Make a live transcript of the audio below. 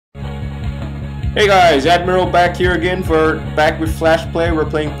Hey guys, Admiral back here again back with Flashplay. We're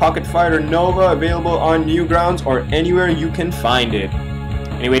playing Pocket Fighter Nova, available on Newgrounds or anywhere you can find it.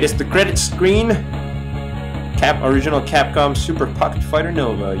 Anyway, this is the credit screen. Original Capcom Super Pocket Fighter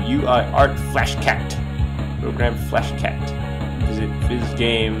Nova. UI Art Flashcat. Program Flashcat. Visit this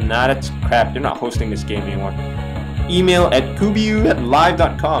game. Nah, that's crap. They're not hosting this game anymore. Email at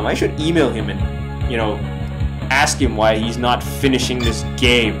kubiu@live.com. I should email him and, ask him why he's not finishing this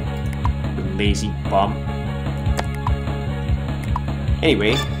game. Lazy bum.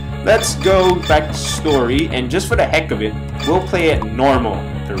 Anyway, let's go back to story, and just for the heck of it, we'll play at normal,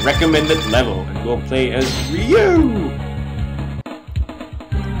 the recommended level, and we'll play as Ryu!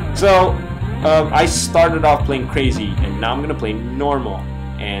 So, I started off playing crazy, and now I'm gonna play normal,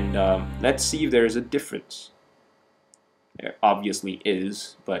 and let's see if there's a difference. There obviously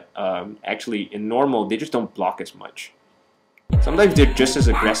is, but actually in normal, they just don't block as much. Sometimes they're just as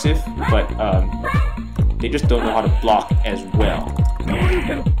aggressive, but they just don't know how to block as well.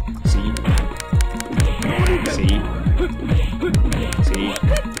 See? See? See?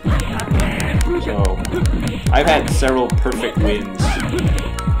 So, I've had several perfect wins.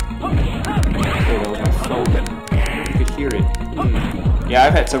 Oh, that was my phone. You could hear it. Yeah,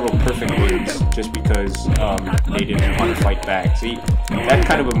 I've had several perfect wins just because they didn't want to fight back. See? That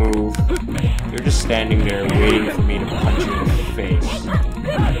kind of a move, you're just standing there waiting for me to punch you in the face.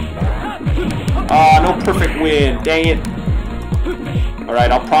 Ah, no perfect win. Dang it.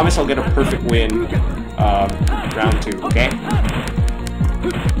 Alright, I'll promise I'll get a perfect win round 2, okay?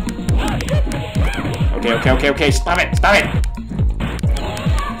 Okay. Stop it! Stop it!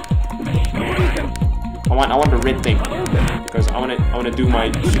 I want the red thing. Because I wanna do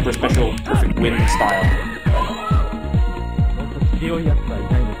my super special perfect win style.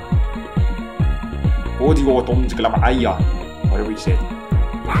 Whatever you said.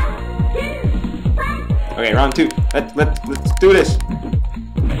 Okay, round 2. Let's do this.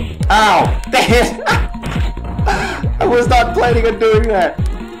 Ow! Dang it! I was not planning on doing that.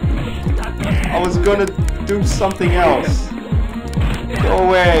 I was gonna do something else. Go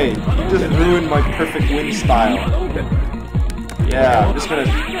away! You just ruined my perfect win style. Yeah, I'm just gonna...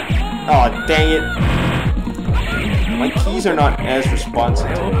 Oh, dang it. My keys are not as responsive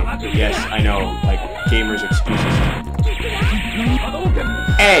today. Yes, I know, like gamers' excuses.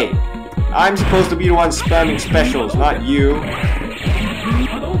 Hey! I'm supposed to be the one spamming specials, not you.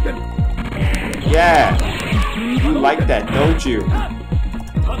 Yeah! You like that, don't you?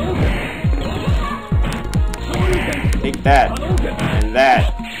 Take that. And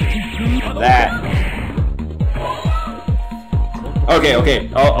that. And that. Okay.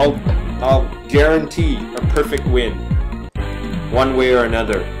 I'll guarantee a perfect win, one way or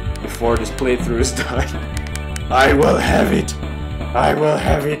another, before this playthrough is done. I will have it. I will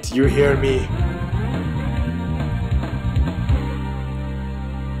have it. You hear me?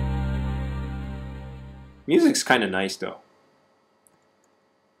 Music's kind of nice though.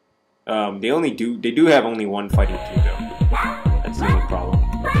 They do have only one fighting cue though. That's the only problem.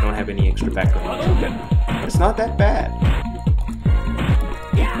 They don't have any extra background music. But it's not that bad.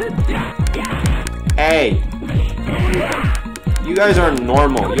 Hey! You guys are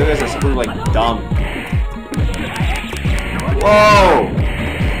normal. You guys are sort of like dumb. Whoa!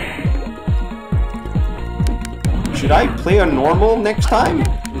 Should I play on normal next time?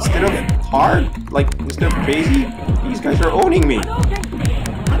 Instead of hard? Like, instead of crazy? These guys are owning me.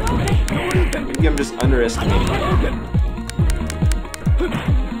 Maybe I'm just underestimating it.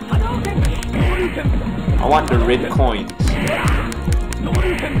 I want the red coins.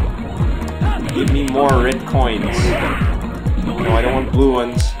 Give me more red coins. No, I don't want blue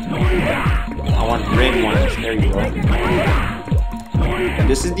ones. I want red ones. There you go. And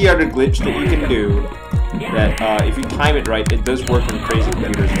this is the other glitch that you can do. That if you time it right, it does work on crazy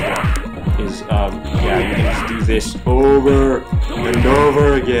computers as well. Yeah, you can just do this over and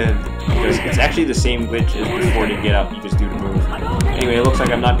over again. Because it's actually the same glitch as before you get up. You just do the move. Anyway, it looks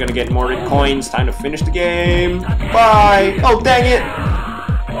like I'm not gonna get more red coins. Time to finish the game. Bye! Oh, dang it!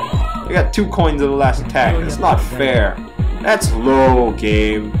 I got 2 coins of the last attack. That's not fair. That's low,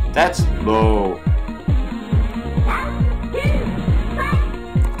 game. That's low.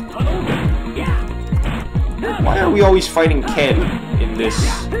 Why are we always fighting Ken in this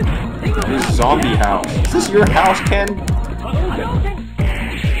zombie house? Is this your house, Ken?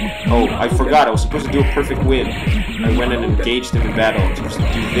 Oh, I forgot. I was supposed to do a perfect win. I went and engaged him in battle. I was supposed to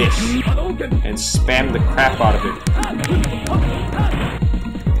do this and spam the crap out of it.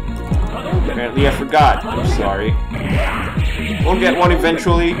 Apparently I forgot. I'm sorry. We'll get one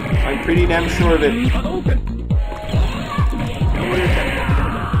eventually. I'm pretty damn sure of it.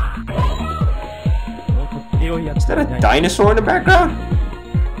 Is that a dinosaur in the background?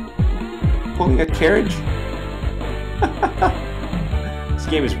 Pulling a carriage? This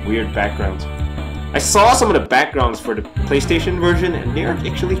game is weird backgrounds. I saw some of the backgrounds for the PlayStation version and they are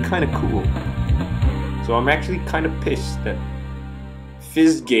actually kind of cool. So I'm actually kind of pissed that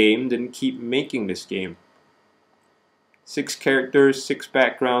Fizz Game didn't keep making this game. 6 characters, 6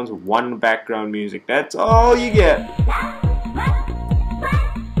 backgrounds, 1 background music. That's all you get.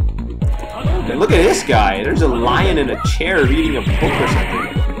 And look at this guy. There's a lion in a chair reading a book or something.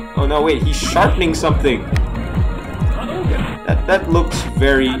 Oh no, wait, he's sharpening something. That looks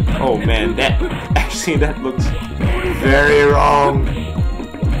very... Oh man, that looks very wrong.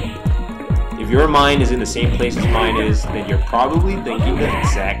 If your mind is in the same place as mine is, then you're probably thinking the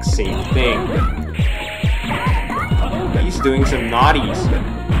exact same thing. He's doing some naughties.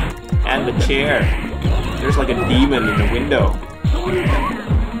 And the chair. There's like a demon in the window.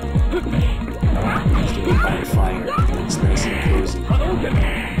 He's doing by the fire. It's nice and cozy.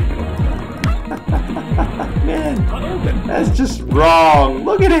 Man, that's just wrong.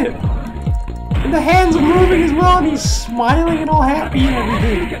 Look at it. And the hands are moving as well, and he's smiling and all happy and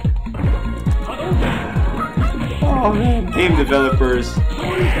everything. Oh man, game developers,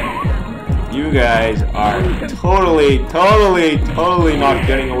 you guys are totally not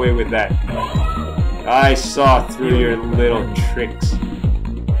getting away with that. I saw through your little tricks.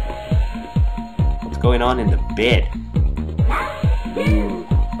 What's going on in the bed?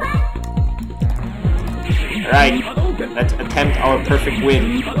 Alright, let's attempt our perfect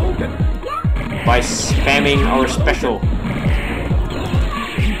win by spamming our special.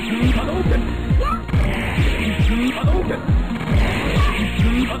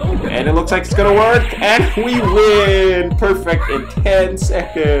 And it looks like it's gonna work, and we win! Perfect in 10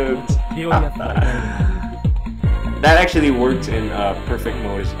 seconds! That actually works in perfect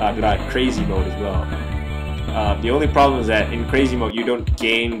mode, crazy mode as well. The only problem is that in crazy mode you don't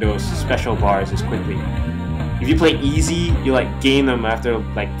gain those special bars as quickly. If you play easy, you like gain them after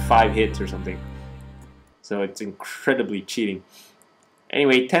like 5 hits or something. So it's incredibly cheating.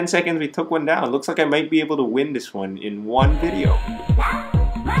 Anyway, 10 seconds, we took one down. Looks like I might be able to win this one in one video.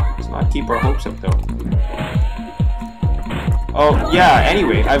 Let's not keep our hopes up though. Oh yeah,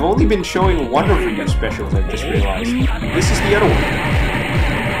 anyway, I've only been showing one of your specials, I just realized. This is the other one.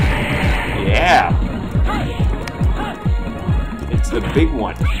 Yeah. It's the big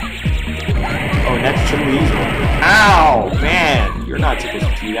one. Oh, and that's Chun-Li's one. Ow! Man! You're not supposed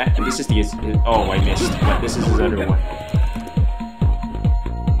to do that. And this is the... Oh, I missed. But this is his other one.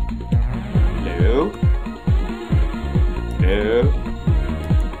 Hello? Hello?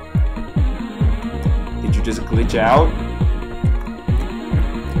 Did you just glitch out?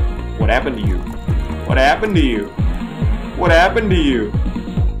 What happened to you? What happened to you? What happened to you?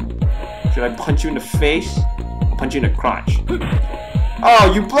 Should I punch you in the face? I'll punch you in the crotch.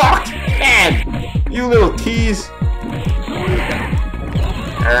 Oh, you blocked! Man! You little tease!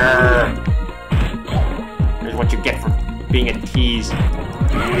 Here's what you get for being a tease.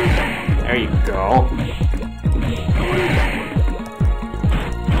 There you go.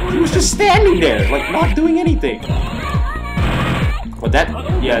 He was just standing there, like not doing anything. Well,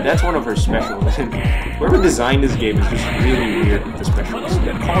 that's one of her specials. Whoever designed this game is just really weird with the specials.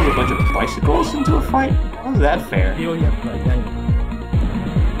 They called a bunch of bicycles into a fight? How's that fair?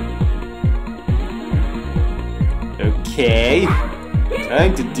 Okay,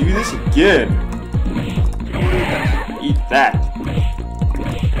 time to do this again. Eat that.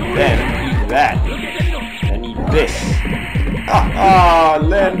 Then eat that. Then eat this. Ah,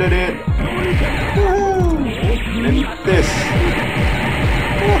 landed it. Woohoo! Then eat this.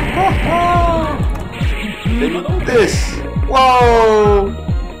 Then eat this. Whoa!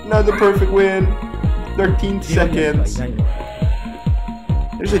 Another perfect win. 13 seconds.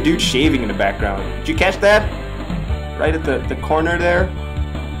 There's a dude shaving in the background. Did you catch that? Right at the corner there?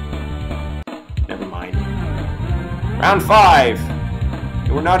 Never mind. Round 5!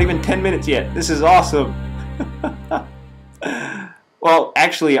 We're not even 10 minutes yet. This is awesome. Well,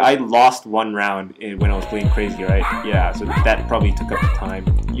 actually, I lost one round when I was playing crazy, right? Yeah, so that probably took up the time.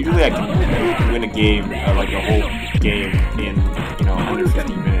 Usually I can win a game, like a whole game in, under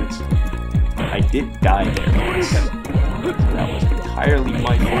 15 minutes. I did die there once. So that was entirely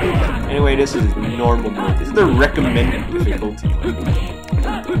my fault. Anyway, this is normal mode. This is the recommended difficulty.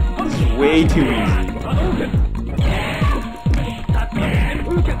 This is way too easy.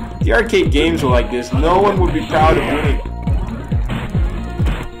 If the arcade games were like this, no one would be proud of winning.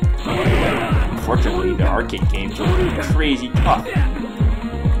 Unfortunately, the arcade games are crazy tough.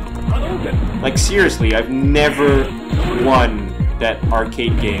 Like seriously, I've never won that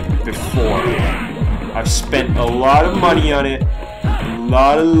arcade game before. I've spent a lot of money on it,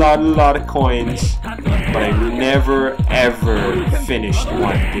 a lot of coins, but I've never ever finished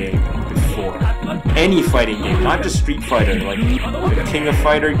one game before. Any fighting game, not just Street Fighter, like the King of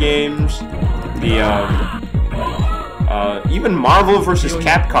Fighter games, the even Marvel vs.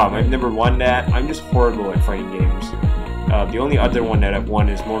 Capcom. I've never won that. I'm just horrible at fighting games. The only other one that I've won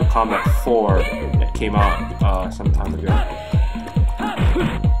is Mortal Kombat 4 that came out some time ago.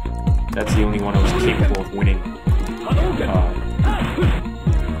 That's the only one I was capable of winning.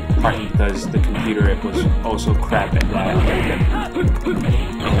 Partly because the computer it was also crap at that.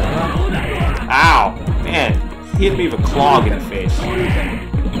 Ow! Man, he hit me with a clog in the face.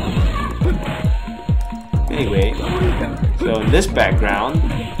 Anyway, so in this background,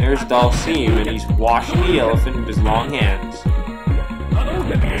 there's Dalsim, and he's washing the elephant with his long hands.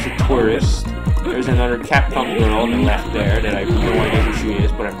 There's a tourist. There's another Capcom girl on the left there that I have no idea who she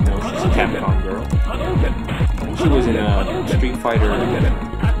is, but I know she's a Capcom girl. She was in a Street Fighter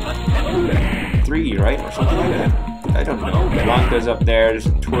 3, right? Or something like that. I don't know. Blanca's up there, there's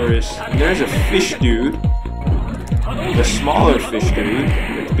a tourist. And there's a fish dude. The smaller fish dude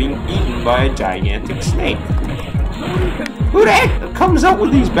that's being eaten by a gigantic snake. Who the heck comes up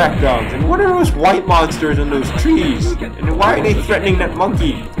with these backgrounds? And what are those white monsters in those trees? And why are they threatening that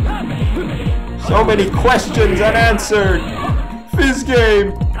monkey? So many questions unanswered. Fizz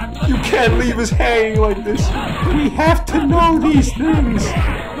game, you can't leave us hanging like this. We have to know these things.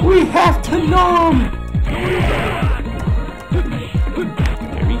 We have to know them.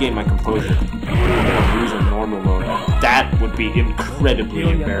 Okay, regain my composure. I'm gonna lose on normal mode. That would be incredibly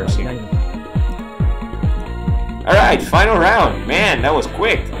embarrassing. Alright, final round. Man, that was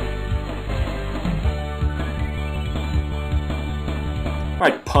quick.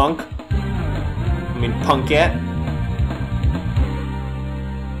 Alright, punk. I mean, punkette.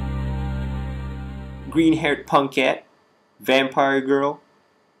 Green-haired punkette. Vampire girl.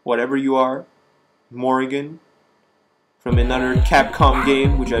 Whatever you are. Morrigan. From another Capcom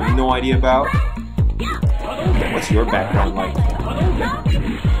game, which I have no idea about. What's your background like?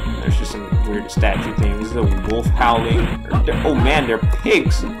 There's just some weird statue thing. This is a wolf howling. Oh man, they're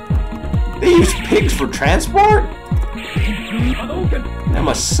pigs. They use pigs for transport? That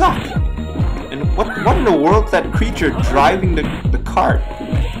must suck. And what in the world is that creature driving the cart?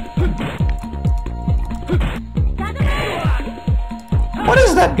 What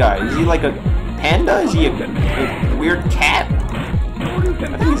is that guy? Is he like a panda? Is he a weird cat?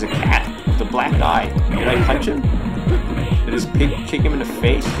 I think he's a cat with a black eye. Did I punch him? Did his pig kick him in the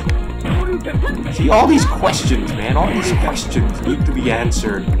face? See, all these questions, man. All these questions need to be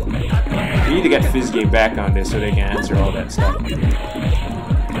answered. We need to get Fizz Game back on this so they can answer all that stuff.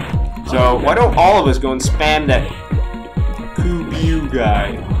 So, why don't all of us go and spam that Kubiu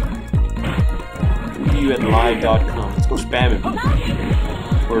guy? Kubiu@live.com. Let's go spam him.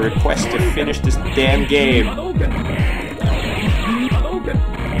 For a request to finish this damn game.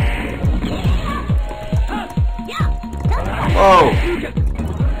 Whoa!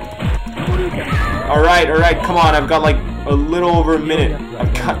 Alright, come on, I've got like a little over a minute.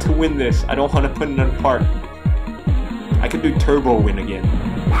 I've got to win this. I don't want to put another part. I could do turbo win again.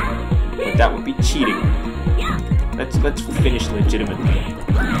 But that would be cheating. Let's finish legitimately.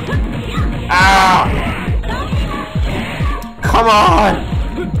 Ah! Come on!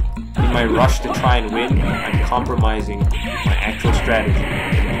 In my rush to try and win, I'm compromising my actual strategy.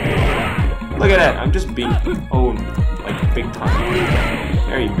 Look at that, I'm just being owned like big time.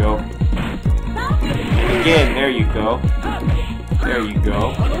 There you go. And again, there you go. There you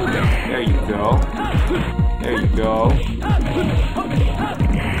go. There you go. There you go.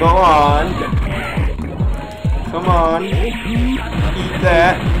 Go on. Come on. Eat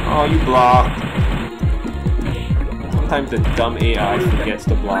that. Oh, you blocked. Sometimes the dumb AI forgets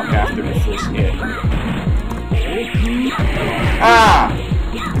to block after the first hit. Ah!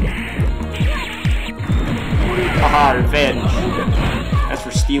 Haha, revenge. That's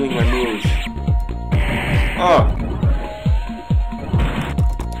for stealing my moves. Oh.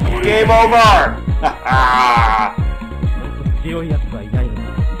 Game over! Haha!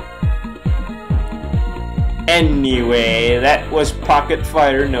 Anyway, that was Pocket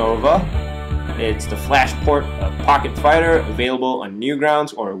Fighter Nova. It's the Flash port of Pocket Fighter, available on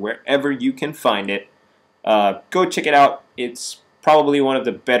Newgrounds or wherever you can find it. Go check it out. It's probably one of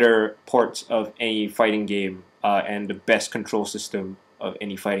the better ports of any fighting game and the best control system of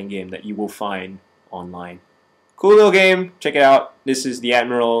any fighting game that you will find online. Cool little game. Check it out. This is the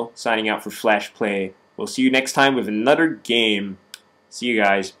Admiral signing out for Flashplay. We'll see you next time with another game. See you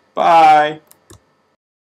guys. Bye.